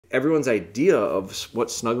everyone's idea of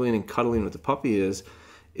what snuggling and cuddling with the puppy is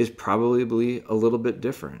probably a little bit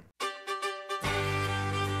different.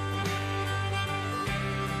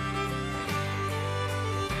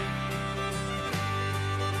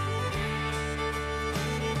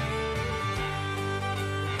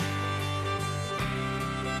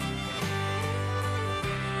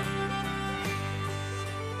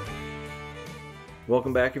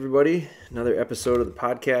 Welcome back, everybody. Another episode of the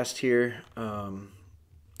podcast here.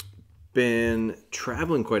 Been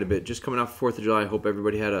traveling quite a bit, just coming off 4th of July. I hope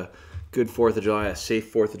everybody had a good 4th of July, a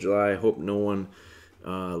safe 4th of July. I hope no one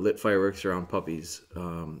lit fireworks around puppies.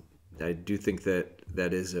 I do think that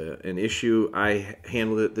is an issue. I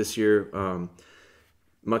handled it this year.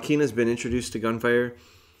 Makina's been introduced to gunfire.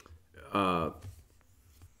 I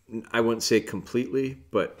wouldn't say completely,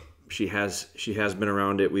 but she has been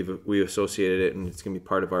around it. We associated it, and it's going to be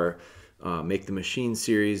part of our Make the Machine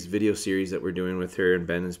series, video series that we're doing with her. And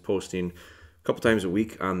Ben is posting a couple times a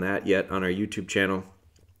week on that yet on our YouTube channel.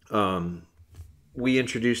 We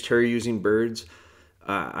introduced her using birds.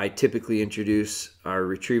 I typically introduce our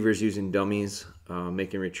retrievers using dummies,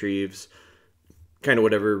 making retrieves, kind of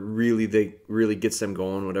whatever really gets them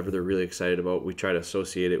going, whatever they're really excited about. We try to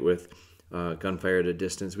associate it with gunfire at a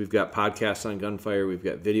distance. We've got podcasts on gunfire. We've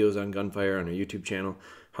got videos on gunfire on our YouTube channel,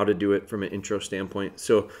 how to do it from an intro standpoint.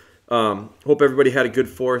 So hope everybody had a good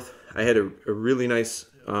 4th. I had a really nice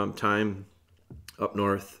time up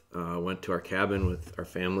north. Went to our cabin with our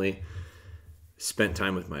family. Spent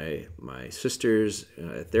time with my sisters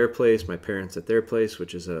at their place, my parents at their place,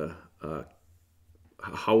 which is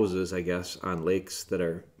houses, I guess, on lakes that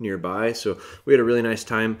are nearby. So we had a really nice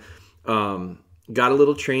time. Got a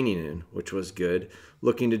little training in, which was good.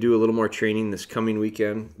 Looking to do a little more training this coming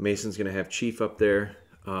weekend. Mason's going to have Chief up there.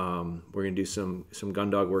 We're going to do some gun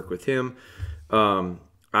dog work with him.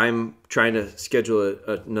 I'm trying to schedule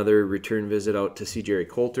another return visit out to see Jerry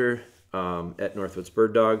Coulter at Northwoods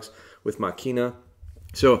Bird Dogs with Makina.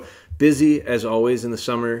 So busy as always in the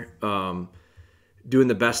summer. Doing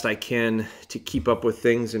the best I can to keep up with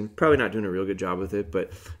things, and probably not doing a real good job with it,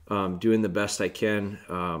 but doing the best I can.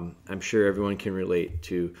 I'm sure everyone can relate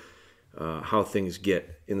to how things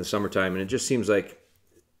get in the summertime, and it just seems like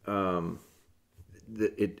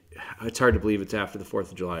it's hard to believe it's after the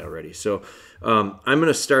 4th of July already. So I'm going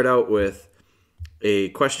to start out with a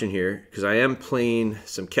question here, because I am playing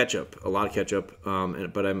some catch-up, a lot of catch-up,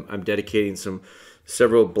 but I'm dedicating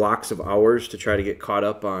several blocks of hours to try to get caught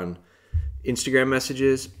up on Instagram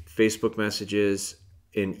messages, Facebook messages,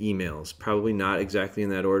 and emails. Probably not exactly in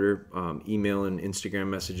that order. Email and Instagram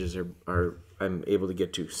messages are I'm able to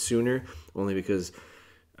get to sooner, only because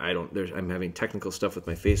I'm having technical stuff with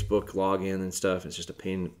my Facebook login and stuff. It's just a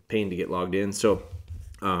pain to get logged in. So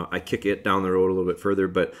I kick it down the road a little bit further.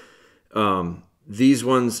 But these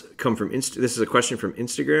ones come from This is a question from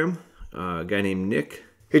Instagram. A guy named Nick.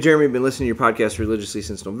 Hey, Jeremy, I've been listening to your podcast religiously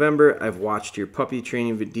since November. I've watched your puppy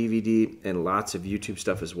training DVD and lots of YouTube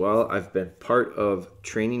stuff as well. I've been part of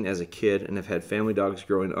training as a kid and have had family dogs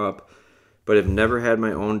growing up, but have never had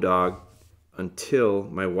my own dog until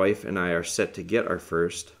my wife and I are set to get our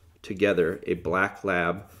first together, a black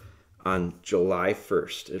lab, on July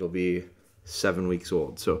 1st. It'll be 7 weeks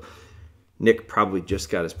old. So Nick probably just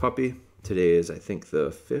got his puppy. Today is, I think, the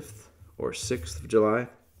 5th or 6th of July.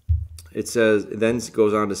 It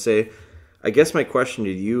goes on to say, I guess my question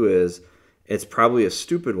to you is, it's probably a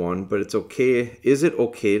stupid one, but it's okay. Is it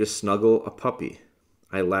okay to snuggle a puppy?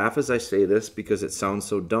 I laugh as I say this because it sounds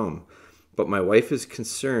so dumb, but my wife is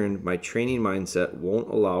concerned my training mindset won't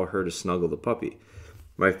allow her to snuggle the puppy.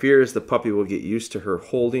 My fear is the puppy will get used to her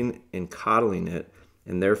holding and coddling it,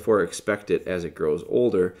 and therefore expect it as it grows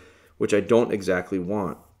older, which I don't exactly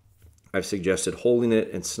want. I've suggested holding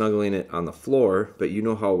it and snuggling it on the floor, but you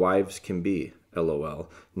know how wives can be, LOL,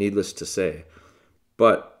 needless to say.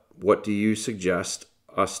 But what do you suggest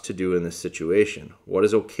us to do in this situation? What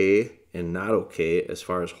is okay and not okay as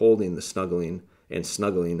far as holding the snuggling and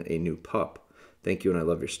snuggling a new pup? Thank you, and I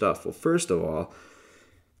love your stuff. Well, first of all,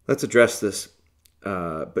 let's address this,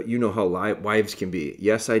 but you know how wives can be.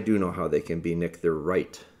 Yes, I do know how they can be, Nick. They're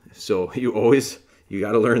right. So you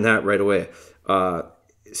got to learn that right away.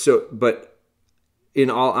 But in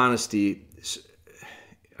all honesty,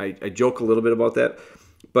 I joke a little bit about that,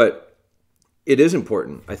 but it is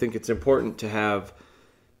important. I think it's important to have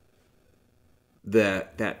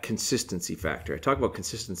that consistency factor. I talk about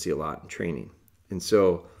consistency a lot in training. And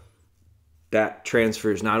so that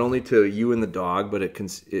transfers not only to you and the dog, but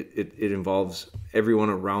it involves everyone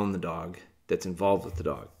around the dog that's involved with the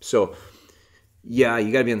dog. So yeah,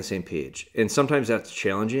 you got to be on the same page. And sometimes that's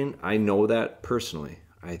challenging. I know that personally.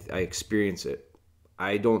 I experience it.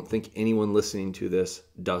 I don't think anyone listening to this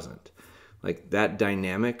doesn't. Like, that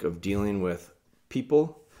dynamic of dealing with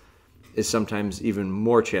people is sometimes even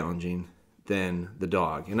more challenging than the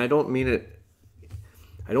dog. And I don't mean it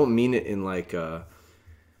in like a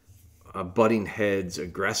butting heads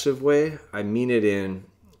aggressive way. I mean it in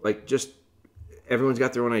like, just everyone's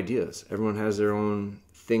got their own ideas. Everyone has their own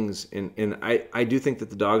things. And I do think that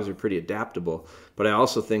the dogs are pretty adaptable, but I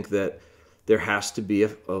also think that there has to be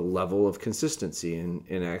a level of consistency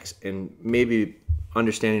and maybe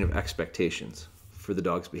understanding of expectations for the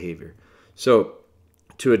dog's behavior. So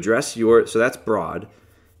so that's broad.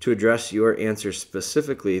 To address your answer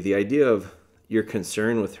specifically, the idea of your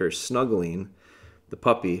concern with her snuggling the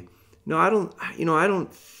puppy. No, I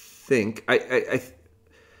don't think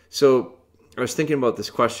so I was thinking about this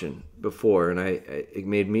question before, and it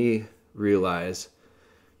made me realize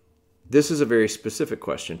this is a very specific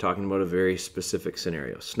question, talking about a very specific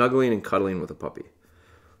scenario, snuggling and cuddling with a puppy.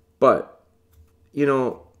 But,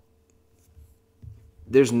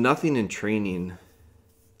 there's nothing in training.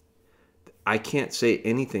 I can't say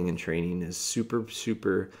anything in training is super,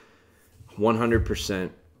 super 100%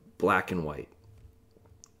 black and white.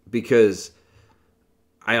 Because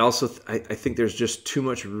I think there's just too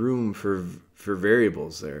much room for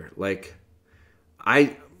variables there. Like,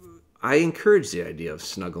 I encourage the idea of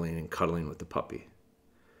snuggling and cuddling with the puppy.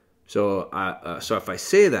 So if I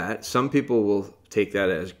say that, some people will take that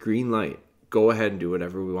as green light. Go ahead and do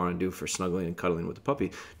whatever we want to do for snuggling and cuddling with the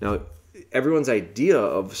puppy. Now, everyone's idea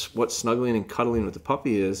of what snuggling and cuddling with the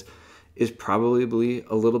puppy is probably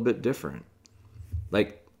a little bit different.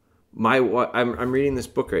 Like, I'm reading this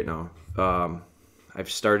book right now.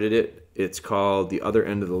 I've started it. It's called The Other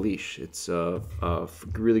End of the Leash. It's a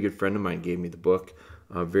really good friend of mine gave me the book,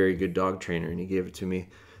 a very good dog trainer, and he gave it to me.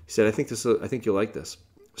 He said, I think you'll like this.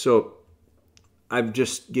 So I'm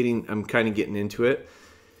kind of getting into it.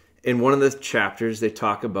 In one of the chapters, they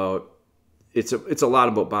talk about, it's a lot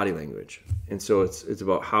about body language. And so it's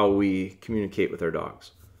about how we communicate with our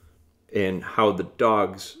dogs and how the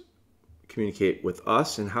dogs communicate with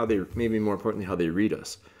us, and how they, maybe more importantly, how they read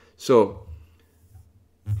us. So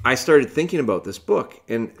I started thinking about this book,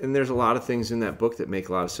 and there's a lot of things in that book that make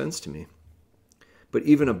a lot of sense to me. But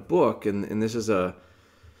even a book, and this is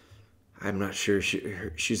I'm not sure,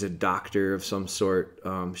 she's a doctor of some sort.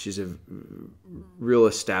 She's a real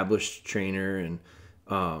established trainer, and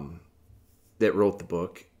that wrote the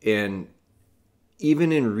book. And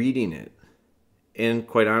even in reading it, and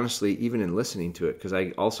quite honestly, even in listening to it, because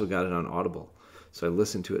I also got it on Audible, so I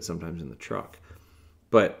listen to it sometimes in the truck.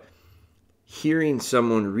 But hearing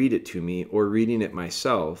someone read it to me or reading it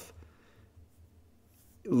myself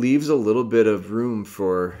leaves a little bit of room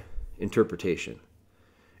for interpretation.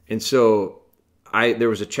 And so there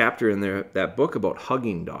was a chapter in that book about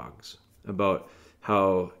hugging dogs, about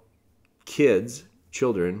how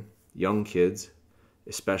children, young kids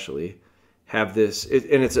especially, have this,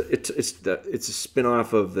 and it's a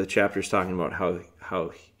spin-off of the chapters talking about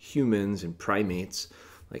how humans and primates,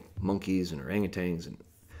 like monkeys and orangutans and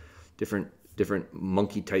different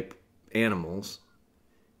monkey type animals,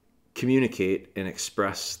 communicate and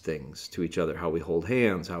express things to each other, how we hold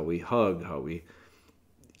hands, how we hug, how we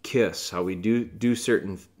kiss, how we do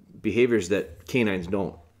certain behaviors that canines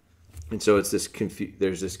don't. And so it's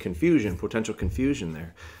there's this potential confusion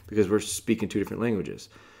there, because we're speaking two different languages.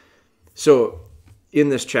 So in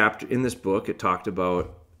this book, it talked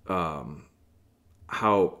about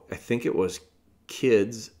how, I think it was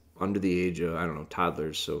kids under the age of,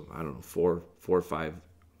 toddlers, so 4 or 5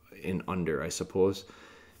 and under, I suppose,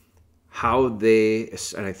 how they,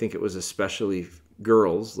 and I think it was especially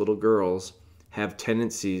little girls, have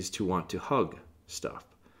tendencies to want to hug stuff.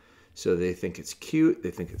 So they think it's cute,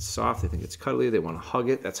 they think it's soft, they think it's cuddly, they want to hug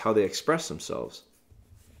it. That's how they express themselves.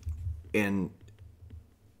 And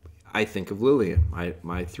I think of Lillian,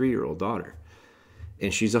 my 3-year-old daughter,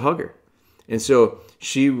 and she's a hugger. And so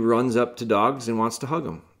she runs up to dogs and wants to hug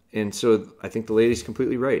them. And so I think the lady's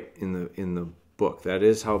completely right in the book. That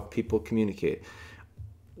is how people communicate.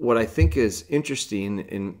 What I think is interesting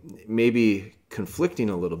and maybe conflicting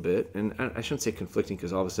a little bit, and I shouldn't say conflicting,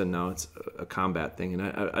 because all of a sudden now it's a combat thing, and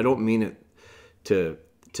I don't mean it to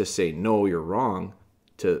say, no, you're wrong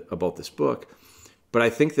about this book, but I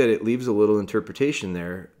think that it leaves a little interpretation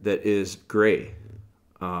there that is gray.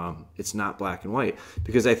 It's not black and white,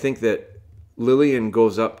 because I think that Lillian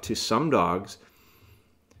goes up to some dogs,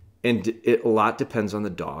 and a lot depends on the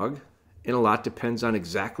dog, and a lot depends on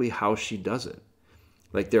exactly how she does it.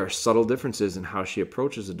 Like, there are subtle differences in how she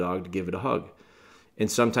approaches a dog to give it a hug.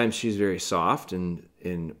 And sometimes she's very soft,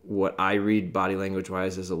 and what I read body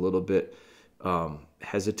language-wise is a little bit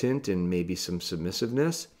hesitant and maybe some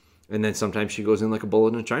submissiveness. And then sometimes she goes in like a bull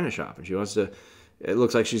in a china shop and it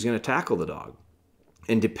looks like she's going to tackle the dog.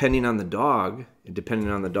 And depending on the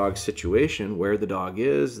dog's situation, where the dog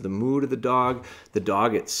is, the mood of the dog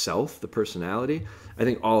itself, the personality, I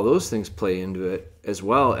think all of those things play into it as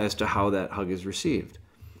well as to how that hug is received.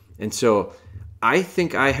 And so I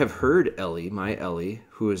think I have heard Ellie, my Ellie,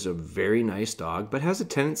 who is a very nice dog, but has a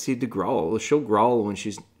tendency to growl. She'll growl when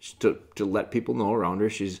she's to let people know around her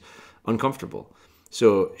she's uncomfortable.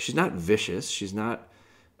 So she's not vicious. She's not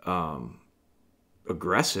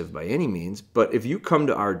aggressive by any means. But if you come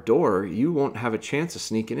to our door, you won't have a chance of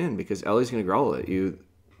sneaking in because Ellie's going to growl at you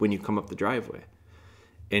when you come up the driveway.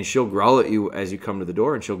 And she'll growl at you as you come to the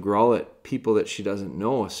door, and she'll growl at people that she doesn't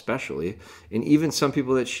know especially. And even some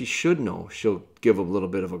people that she should know, she'll give a little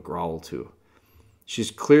bit of a growl to. She's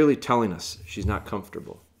clearly telling us she's not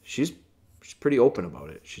comfortable. She's pretty open about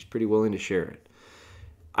it. She's pretty willing to share it.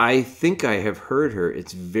 I think I have heard her.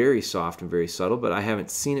 It's very soft and very subtle, but I haven't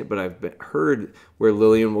seen it, but I've heard where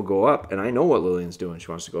Lillian will go up, and I know what Lillian's doing. She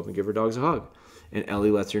wants to go up and give her dogs a hug. And Ellie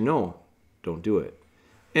lets her know, don't do it.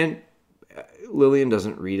 And Lillian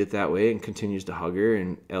doesn't read it that way and continues to hug her,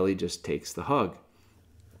 and Ellie just takes the hug.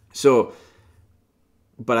 So,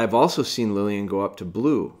 but I've also seen Lillian go up to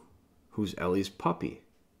Blue, who's Ellie's puppy.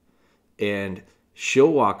 And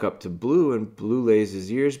she'll walk up to Blue, and Blue lays his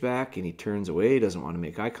ears back, and he turns away. He doesn't want to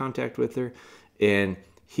make eye contact with her. And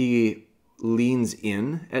he leans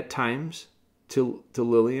in at times to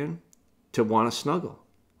Lillian to want to snuggle.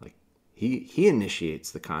 Like he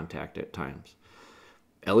initiates the contact at times.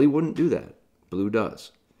 Ellie wouldn't do that. Blue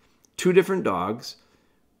does. Two different dogs,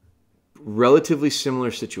 relatively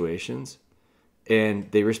similar situations,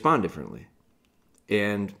 and they respond differently.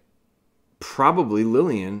 And probably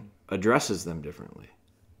Lillian addresses them differently.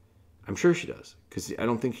 I'm sure she does, because I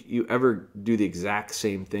don't think you ever do the exact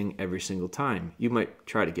same thing every single time. You might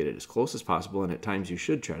try to get it as close as possible, and at times you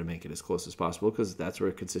should try to make it as close as possible, because that's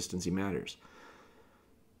where consistency matters.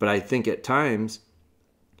 But I think at times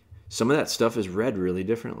some of that stuff is read really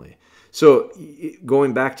differently. So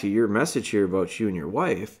going back to your message here about you and your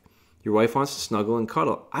wife wants to snuggle and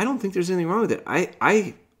cuddle. I don't think there's anything wrong with it. I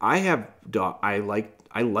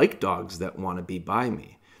like dogs that want to be by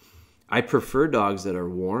me. I prefer dogs that are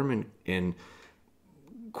warm and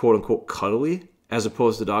quote unquote cuddly, as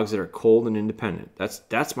opposed to dogs that are cold and independent.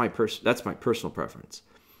 That's my personal preference.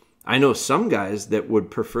 I know some guys that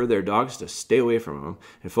would prefer their dogs to stay away from them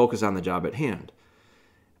and focus on the job at hand.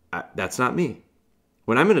 That's not me.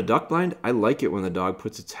 When I'm in a duck blind, I like it when the dog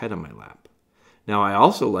puts its head on my lap. Now, I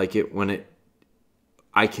also like it when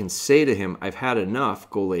I can say to him, I've had enough,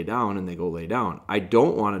 go lay down, and they go lay down. I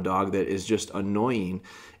don't want a dog that is just annoying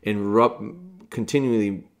and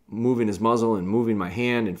continually moving his muzzle and moving my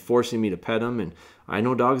hand and forcing me to pet him. And I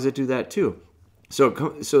know dogs that do that too.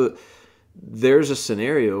 So there's a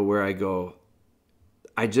scenario where I go,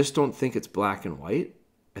 I just don't think it's black and white.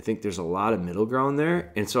 I think there's a lot of middle ground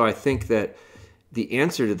there. And so I think that the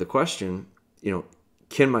answer to the question,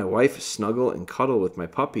 can my wife snuggle and cuddle with my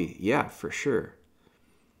puppy? Yeah, for sure.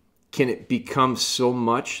 Can it become so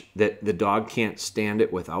much that the dog can't stand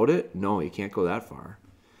it without it? No, you can't go that far.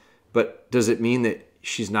 But does it mean that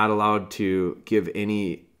she's not allowed to give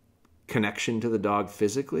any connection to the dog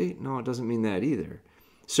physically? No, it doesn't mean that either.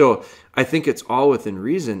 So I think it's all within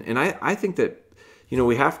reason. And I think that,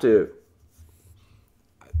 we have to,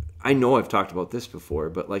 I know I've talked about this before,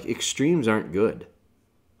 but like extremes aren't good.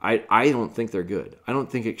 I don't think they're good. I don't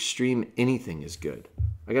think extreme anything is good.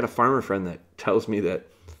 I got a farmer friend that tells me that,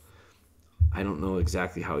 I don't know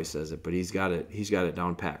exactly how he says it, but he's got it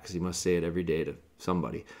down pat, because he must say it every day to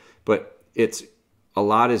somebody. But it's a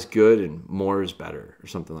lot is good and more is better, or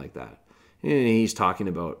something like that. And he's talking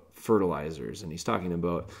about fertilizers, and he's talking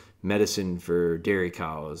about medicine for dairy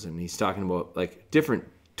cows, and he's talking about like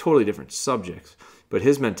totally different subjects. But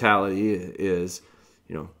his mentality is,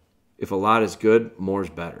 if a lot is good, more is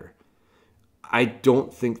better. I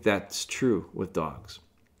don't think that's true with dogs.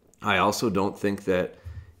 I also don't think that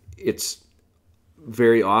it's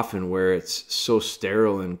very often where it's so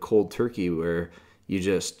sterile and cold turkey where you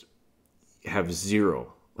just have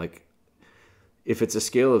zero. Like if it's a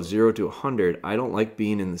scale of 0 to 100, I don't like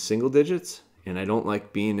being in the single digits, and I don't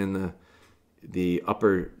like being in the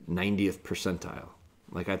upper 90th percentile.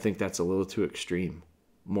 Like I think that's a little too extreme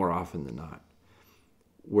more often than not.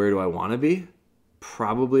 Where do I want to be?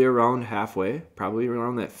 Probably around halfway, probably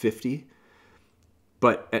around that 50.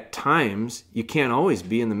 But at times, you can't always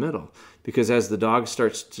be in the middle, because as the dog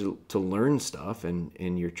starts to learn stuff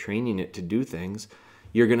and you're training it to do things,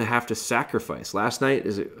 you're going to have to sacrifice. Last night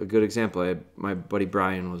is a good example. My buddy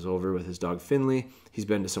Brian was over with his dog Finley. He's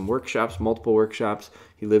been to some workshops, multiple workshops.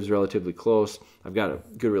 He lives relatively close. I've got a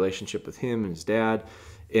good relationship with him and his dad,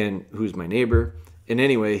 and who's my neighbor. And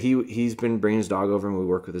anyway, he's been bringing his dog over, and we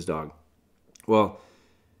work with his dog. Well,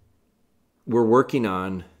 we're working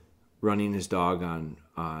on running his dog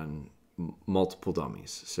on multiple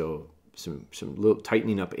dummies. So some little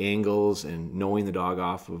tightening up angles and knowing the dog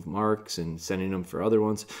off of marks and sending them for other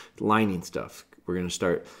ones. Lining stuff. We're going to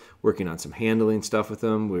start working on some handling stuff with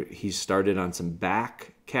him. He's started on some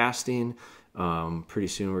back casting. Pretty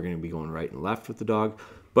soon we're going to be going right and left with the dog.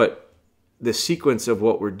 But the sequence of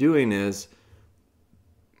what we're doing is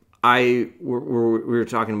we were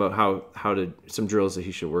talking about how to some drills that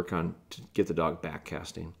he should work on to get the dog back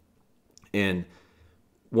casting. And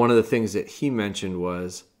one of the things that he mentioned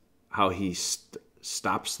was how he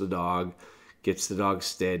stops the dog, gets the dog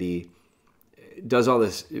steady, does all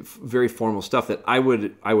this very formal stuff that I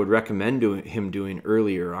would recommend him doing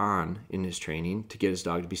earlier on in his training to get his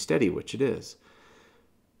dog to be steady, which it is.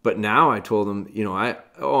 But now I told him,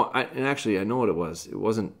 and actually I know what it was. It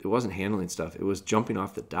wasn't handling stuff. It was jumping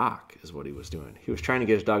off the dock is what he was doing. He was trying to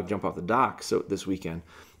get his dog to jump off the dock this weekend,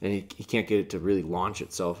 and he can't get it to really launch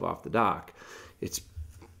itself off the dock.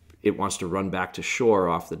 It wants to run back to shore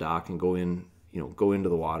off the dock and go into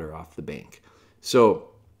the water off the bank. So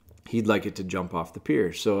he'd like it to jump off the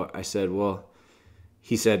pier. So I said,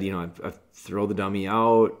 he said, I throw the dummy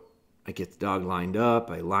out, I get the dog lined up,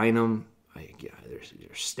 I line him,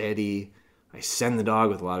 they're steady. I send the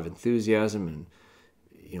dog with a lot of enthusiasm and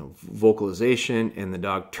vocalization, and the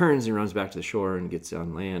dog turns and runs back to the shore and gets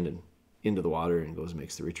on land and into the water and goes and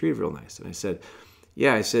makes the retrieve real nice. And I said,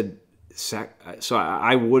 so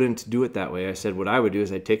I wouldn't do it that way. I said what I would do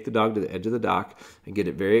is I'd take the dog to the edge of the dock and get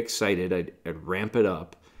it very excited. I'd ramp it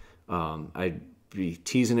up. I'd be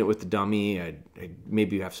teasing it with the dummy. I'd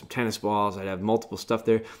maybe have some tennis balls. I'd have multiple stuff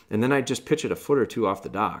there. And then I'd just pitch it a foot or two off the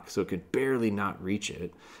dock so it could barely not reach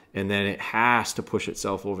it. And then it has to push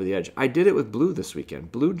itself over the edge. I did it with Blue this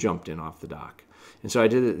weekend. Blue jumped in off the dock. And so I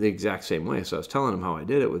did it the exact same way. So I was telling him how I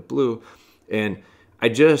did it with Blue. And I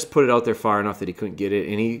just put it out there far enough that he couldn't get it.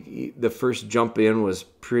 And the first jump in was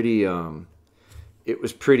pretty, it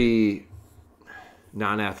was pretty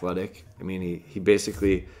non-athletic. I mean, he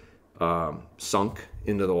basically sunk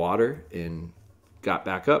into the water and got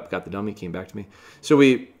back up, got the dummy, came back to me. So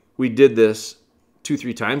we did this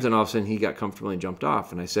 2-3 times, and all of a sudden he got comfortable and jumped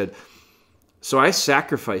off. And I said, so I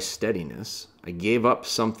sacrificed steadiness. I gave up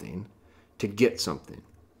something to get something.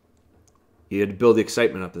 You had to build the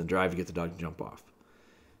excitement up in the drive to get the dog to jump off.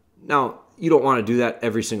 Now, you don't want to do that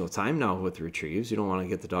every single time now with retrieves. You don't want to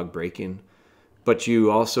get the dog breaking. But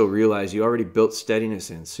you also realize you already built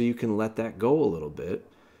steadiness in, so you can let that go a little bit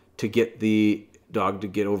to get the dog to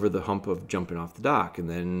get over the hump of jumping off the dock. And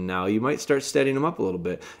then now you might start steadying him up a little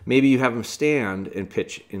bit. Maybe you have him stand and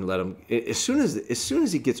pitch and let him. As soon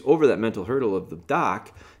as he gets over that mental hurdle of the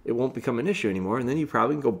dock, it won't become an issue anymore. And then you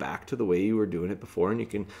probably can go back to the way you were doing it before, and you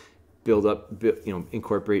can build up,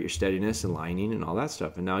 incorporate your steadiness and lining and all that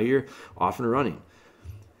stuff. And now you're off and running.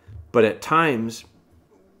 But at times,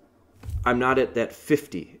 I'm not at that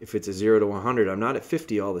 50. If it's a 0 to 100, I'm not at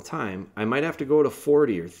 50 all the time. I might have to go to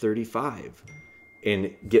 40 or 35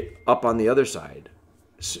 and get up on the other side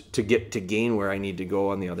to gain where I need to go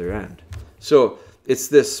on the other end. So it's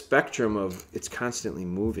this spectrum of it's constantly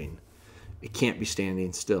moving. It can't be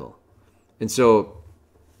standing still. And so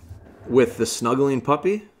with the snuggling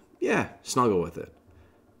puppy, yeah, snuggle with it.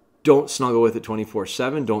 Don't snuggle with it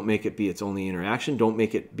 24/7. Don't make it be its only interaction. Don't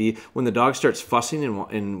make it be when the dog starts fussing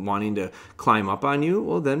and wanting to climb up on you.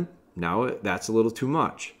 Well, then now that's a little too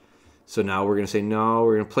much. So now we're going to say, no,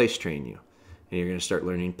 we're going to place train you. And you're going to start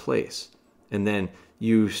learning place. And then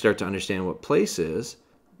you start to understand what place is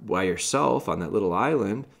by yourself on that little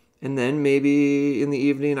island. And then maybe in the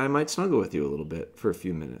evening, I might snuggle with you a little bit for a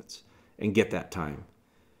few minutes and get that time.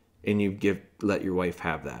 And you let your wife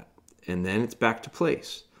have that. And then it's back to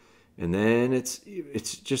place. And then it's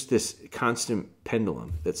just this constant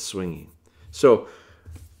pendulum that's swinging. So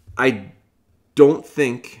I don't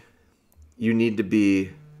think you need to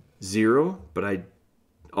be 0, but I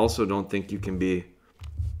also don't think you can be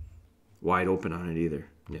wide open on it either,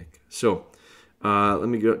 Nick. So let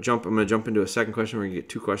me jump. I'm going to jump into a second question. We're going to get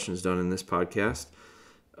 2 questions done in this podcast.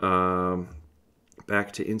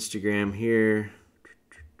 Back to Instagram here.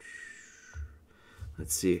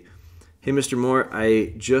 Let's see. Hey, Mr. Moore,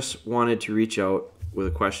 I just wanted to reach out with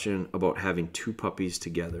a question about having 2 puppies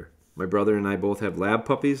together. My brother and I both have lab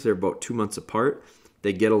puppies. They're about 2 months apart.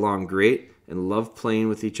 They get along great and love playing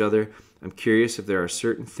with each other. I'm curious if there are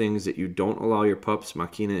certain things that you don't allow your pups,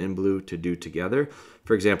 Makina and Blue, to do together.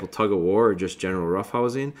 For example, tug of war or just general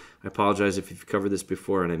roughhousing. I apologize if you've covered this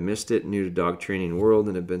before and I missed it. New to dog training world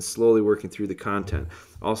and have been slowly working through the content.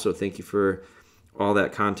 Also, thank you for all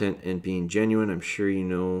that content and being genuine. I'm sure you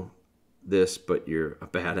know this, but you're a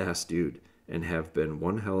badass dude and have been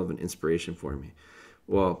one hell of an inspiration for me.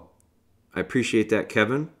 Well, I appreciate that,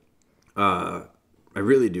 Kevin. I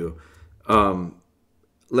really do.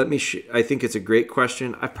 I think it's a great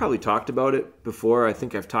question. I've probably talked about it before. I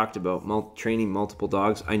think I've talked about training multiple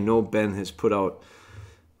dogs. I know Ben has put out,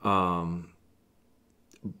 I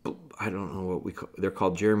don't know they're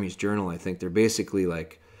called Jeremy's Journal. I think they're basically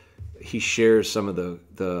like, he shares some of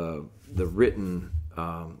the written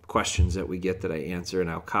questions that we get that I answer, and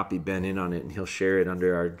I'll copy Ben in on it, and he'll share it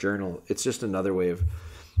under our journal. It's just another way of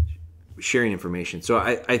sharing information. So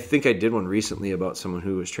I think I did one recently about someone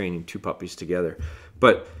who was training 2 puppies together.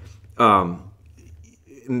 But and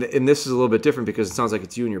this is a little bit different because it sounds like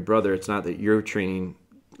it's you and your brother. It's not that you're training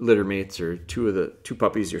litter mates or 2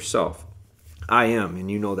 puppies yourself. I am, and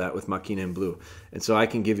you know that with Makina and Blue. And so I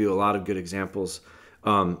can give you a lot of good examples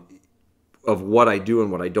of what I do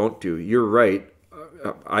and what I don't do. You're right.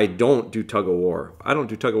 I don't do tug of war. I don't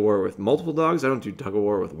do tug of war with multiple dogs. I don't do tug of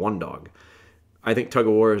war with 1 dog. I think tug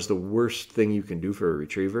of war is the worst thing you can do for a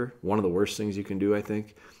retriever. One of the worst things you can do, I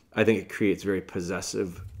think. I think it creates very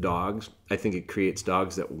possessive dogs. I think it creates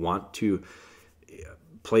dogs that want to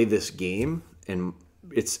play this game, and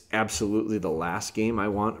it's absolutely the last game I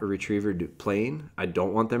want a retriever playing. I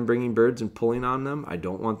don't want them bringing birds and pulling on them. I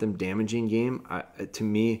don't want them damaging game. To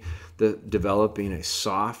me, developing a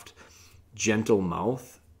soft, gentle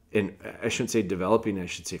mouth, and I shouldn't say developing, I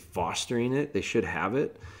should say fostering it. They should have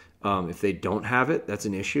it. If they don't have it, that's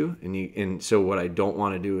an issue. And so what I don't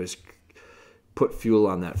want to do is put fuel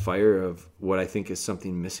on that fire of what I think is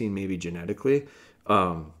something missing, maybe genetically.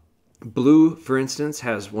 Blue, for instance,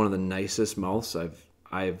 has one of the nicest mouths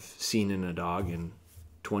I've seen in a dog in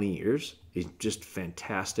 20 years. He's just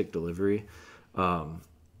fantastic delivery.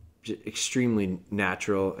 Extremely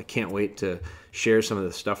natural. I can't wait to share some of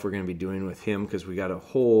the stuff we're going to be doing with him because we got a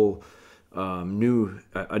whole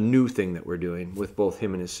new thing that we're doing with both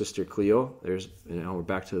him and his sister Cleo. We're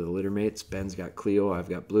back to the litter mates. Ben's got Cleo, I've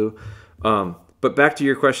got Blue. But back to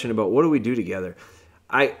your question about what do we do together?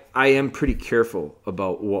 I am pretty careful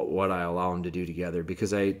about what I allow them to do together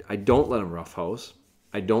because I don't let them roughhouse.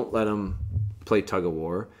 I don't let them play tug of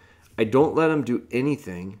war. I don't let them do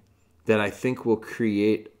anything that I think will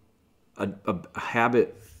create a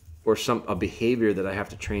habit or a behavior that I have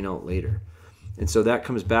to train out later. And so that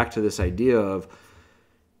comes back to this idea of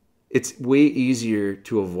it's way easier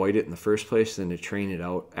to avoid it in the first place than to train it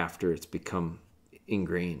out after it's become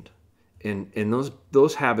ingrained. And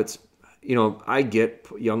those habits, I get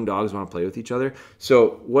young dogs want to play with each other.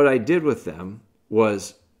 So what I did with them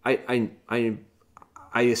was I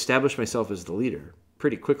established myself as the leader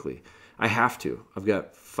pretty quickly. I have to. I've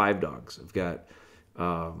got 5 dogs.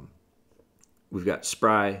 We've got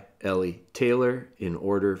Spry, Ellie, Taylor in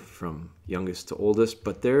order from youngest to oldest,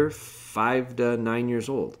 but they're 5 to 9 years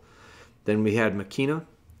old. Then we had Makina,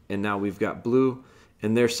 and now we've got Blue,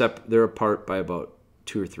 and they're apart by about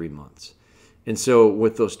 2 or 3 months. And so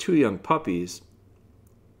with those 2 young puppies,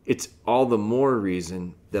 it's all the more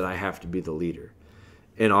reason that I have to be the leader,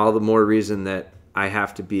 and all the more reason that I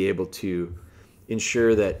have to be able to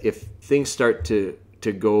ensure that if things start to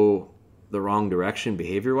go the wrong direction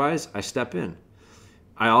behavior-wise, I step in.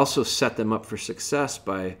 I also set them up for success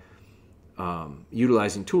by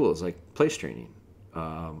utilizing tools like place training.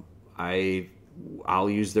 I'll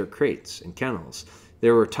use their crates and kennels.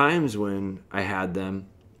 There were times when I had them.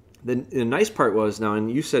 The nice part was now,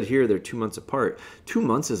 and you said here they're 2 months apart. 2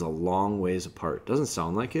 months is a long ways apart. Doesn't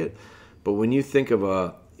sound like it, but when you think of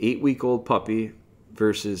a 8-week-old puppy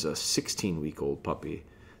versus a 16-week-old puppy,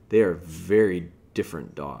 they are very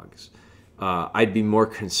different dogs. I'd be more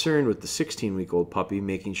concerned with the 16-week-old puppy,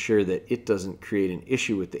 making sure that it doesn't create an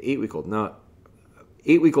issue with the 8-week-old. Now,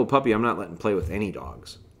 8-week-old puppy, I'm not letting play with any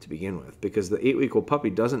dogs to begin with because the 8-week-old puppy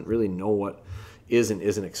doesn't really know what is and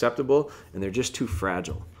isn't acceptable, and they're just too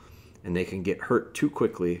fragile. And they can get hurt too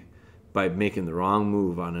quickly by making the wrong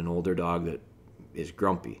move on an older dog that is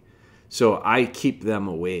grumpy. So I keep them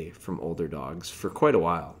away from older dogs for quite a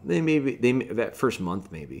while. That first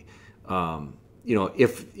month maybe.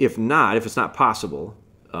 If it's not possible,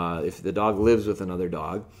 if the dog lives with another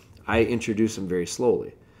dog, I introduce them very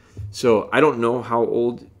slowly. So I don't know how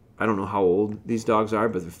old these dogs are,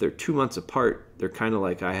 but if they're 2 months apart, they're kind of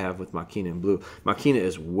like I have with Makina and Blue. Makina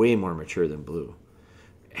is way more mature than Blue.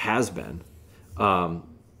 Has been.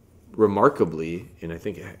 remarkably, and I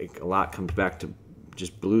think a lot comes back to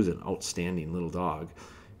just Blue's an outstanding little dog.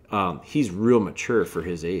 He's real mature for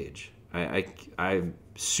his age. I'm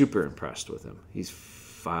super impressed with him. He's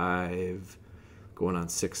 5 going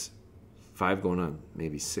on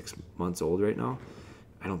maybe 6 months old right now.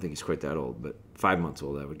 I don't think he's quite that old, but 5 months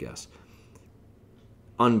old, I would guess.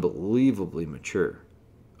 Unbelievably mature.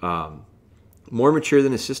 More mature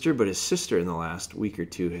than his sister, but his sister in the last week or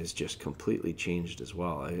two has just completely changed as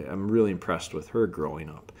well. I'm really impressed with her growing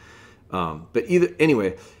up. But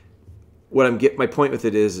anyway, my point with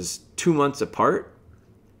it is 2 months apart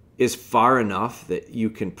is far enough that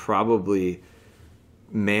you can probably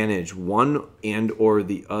manage one and or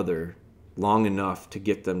the other long enough to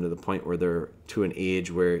get them to the point where they're to an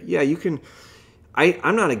age where, yeah, you can.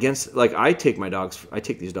 I'm not against, like, I take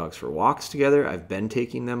these dogs for walks together. I've been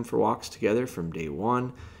taking them for walks together from day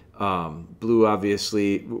one. Blue,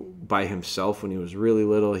 obviously, by himself when he was really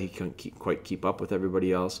little, he couldn't quite keep up with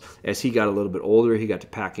everybody else. As he got a little bit older, he got to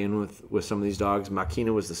pack in with some of these dogs.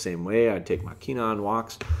 Makina was the same way. I'd take Makina on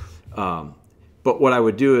walks. But what I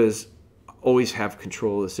would do is always have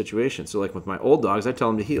control of the situation. So like with my old dogs, I tell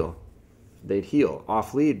them to heel. They'd heel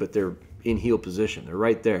off lead, but they're in heel position. They're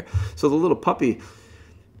right there. So the little puppy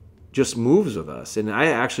just moves with us. And I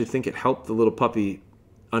actually think it helped the little puppy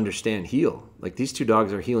understand heel. Like, these two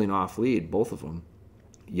dogs are heeling off lead, both of them,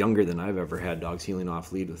 younger than I've ever had dogs heeling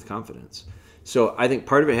off lead with confidence. So I think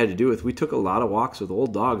part of it had to do with, we took a lot of walks with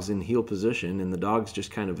old dogs in heel position, and the dogs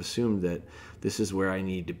just kind of assumed that this is where I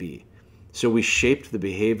need to be. So we shaped the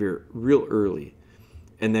behavior real early,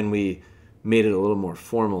 and then we made it a little more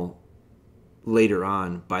formal later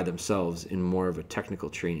on by themselves in more of a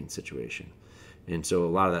technical training situation. And so a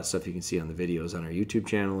lot of that stuff you can see on the videos on our YouTube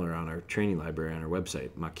channel or on our training library on our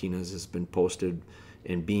website. Makina's has been posted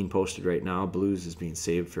and being posted right now. Blue's is being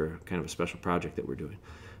saved for kind of a special project that we're doing.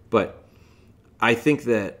 But I think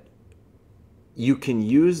that you can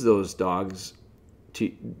use those dogs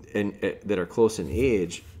that are close in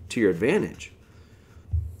age to your advantage,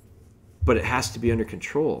 but it has to be under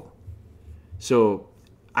control. So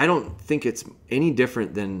I don't think it's any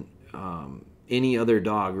different than any other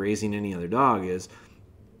dog, raising any other dog is.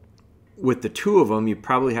 With the two of them, you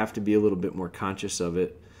probably have to be a little bit more conscious of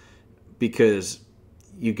it because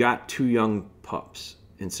you got two young pups.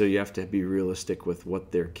 And so you have to be realistic with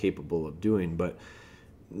what they're capable of doing. But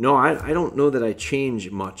no, I don't know that I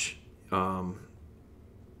change much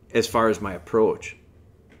as far as my approach.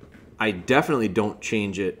 I definitely don't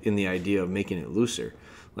change it in the idea of making it looser.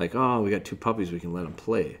 Like, oh, we got two puppies, we can let them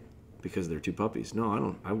play because they're two puppies.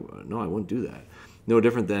 No, I wouldn't do that. No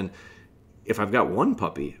different than if I've got one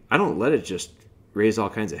puppy, I don't let it just raise all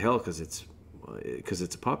kinds of hell because it's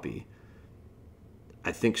a puppy.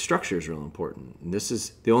 I think structure is real important. And this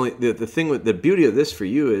is the thing with the beauty of this for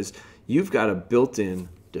you is you've got a built-in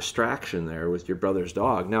distraction there with your brother's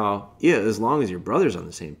dog. Now, yeah, as long as your brother's on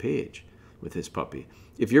the same page with his puppy.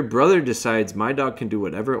 If your brother decides my dog can do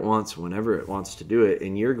whatever it wants, whenever it wants to do it,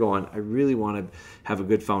 and you're going, I really want to have a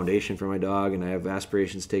good foundation for my dog, and I have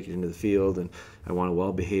aspirations to take it into the field, and I want a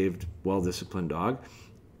well-behaved, well-disciplined dog.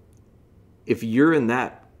 If you're on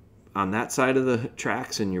that side of the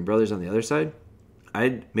tracks and your brother's on the other side,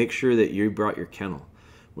 I'd make sure that you brought your kennel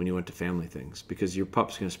when you went to family things, because your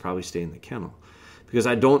pup's going to probably stay in the kennel. Because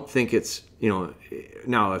I don't think it's,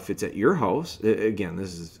 now if it's at your house, again,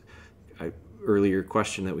 this is earlier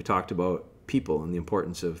question that we talked about people and the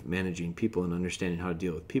importance of managing people and understanding how to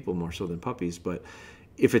deal with people more so than puppies. But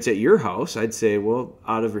if it's at your house, I'd say, well,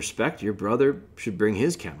 out of respect, your brother should bring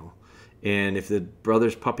his kennel. And if the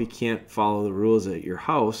brother's puppy can't follow the rules at your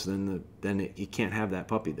house, then you can't have that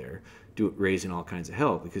puppy there raising all kinds of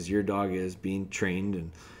hell, because your dog is being trained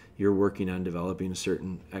and you're working on developing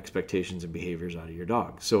certain expectations and behaviors out of your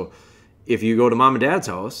dog. So if you go to mom and dad's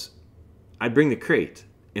house, I'd bring the crate.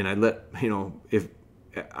 And I'd let, if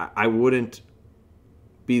I wouldn't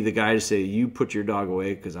be the guy to say, you put your dog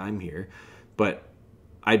away because I'm here, but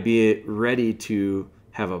I'd be ready to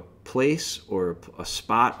have a place or a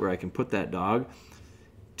spot where I can put that dog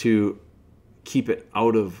to keep it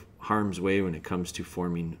out of harm's way when it comes to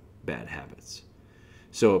forming bad habits.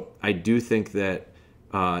 So I do think that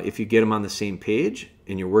if you get them on the same page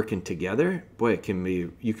and you're working together, boy,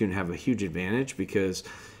 you can have a huge advantage, because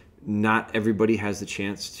not everybody has the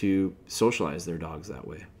chance to socialize their dogs that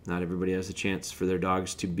way. Not everybody has the chance for their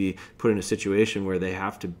dogs to be put in a situation where they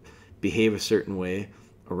have to behave a certain way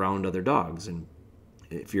around other dogs. And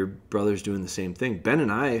if your brother's doing the same thing, Ben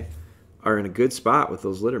and I are in a good spot with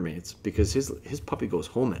those litter mates, because his puppy goes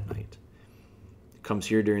home at night, comes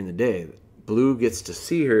here during the day. Blue gets to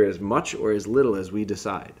see her as much or as little as we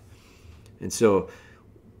decide. And so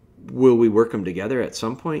will we work them together at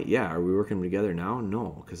some point? Yeah. Are we working them together now?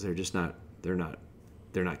 No, because they're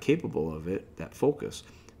not capable of it, that focus.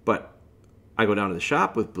 But I go down to the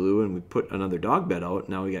shop with Blue and we put another dog bed out.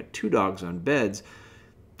 Now we got 2 dogs on beds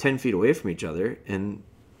 10 feet away from each other, and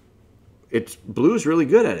Blue's really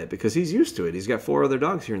good at it because he's used to it. He's got 4 other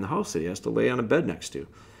dogs here in the house that he has to lay on a bed next to.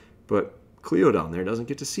 But Cleo down there doesn't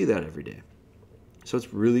get to see that every day. So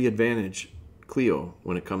it's really advantage Cleo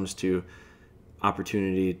when it comes to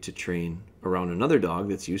opportunity to train around another dog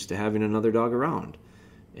that's used to having another dog around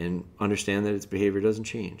and understand that its behavior doesn't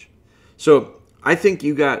change. So I think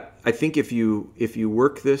if you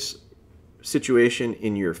work this situation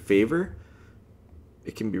in your favor,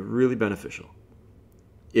 it can be really beneficial.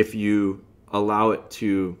 If you allow it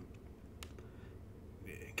to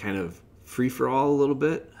kind of free for all a little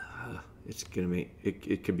bit, it's gonna make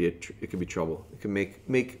it could be trouble. It can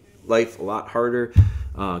make life a lot harder.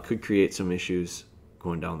 Could create some issues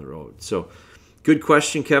going down the road. So, good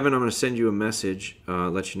question, Kevin. I'm going to send you a message,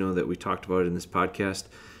 let you know that we talked about it in this podcast.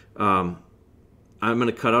 I'm going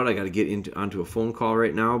to cut out. I got to get onto a phone call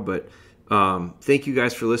right now, but thank you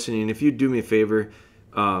guys for listening. If you do me a favor,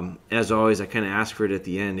 as always, I kind of ask for it at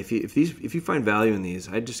the end. If you find value in these,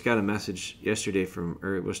 I just got a message yesterday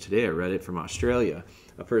it was today. I read it from Australia,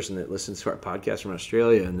 a person that listens to our podcast from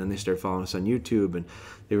Australia, and then they started following us on YouTube, and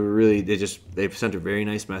they sent a very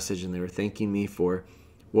nice message, and they were thanking me for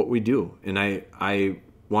what we do, and I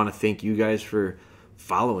want to thank you guys for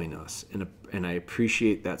following us, and I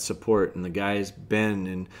appreciate that support, and the guys Ben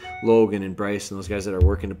and Logan and Bryce and those guys that are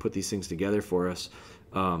working to put these things together for us.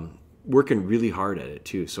 Working really hard at it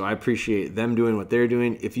too. So I appreciate them doing what they're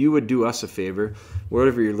doing. If you would do us a favor,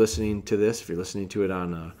 wherever you're listening to this, if you're listening to it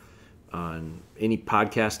on any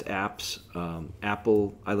podcast apps,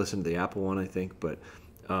 Apple, I listen to the Apple one, I think, but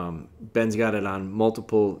Ben's got it on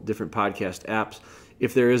multiple different podcast apps.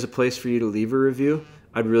 If there is a place for you to leave a review,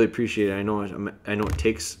 I'd really appreciate it. I know it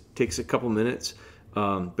takes a couple minutes,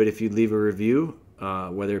 but if you leave a review,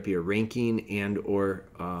 whether it be a ranking and or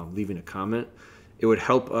leaving a comment, it would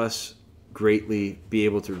help us greatly be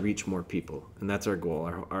able to reach more people. And that's our goal.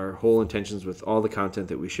 Our whole intentions with all the content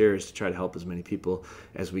that we share is to try to help as many people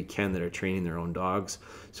as we can that are training their own dogs.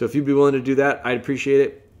 So if you'd be willing to do that, I'd appreciate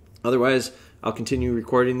it. Otherwise, I'll continue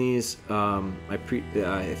recording these. I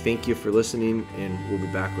thank you for listening, and we'll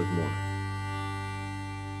be back with more.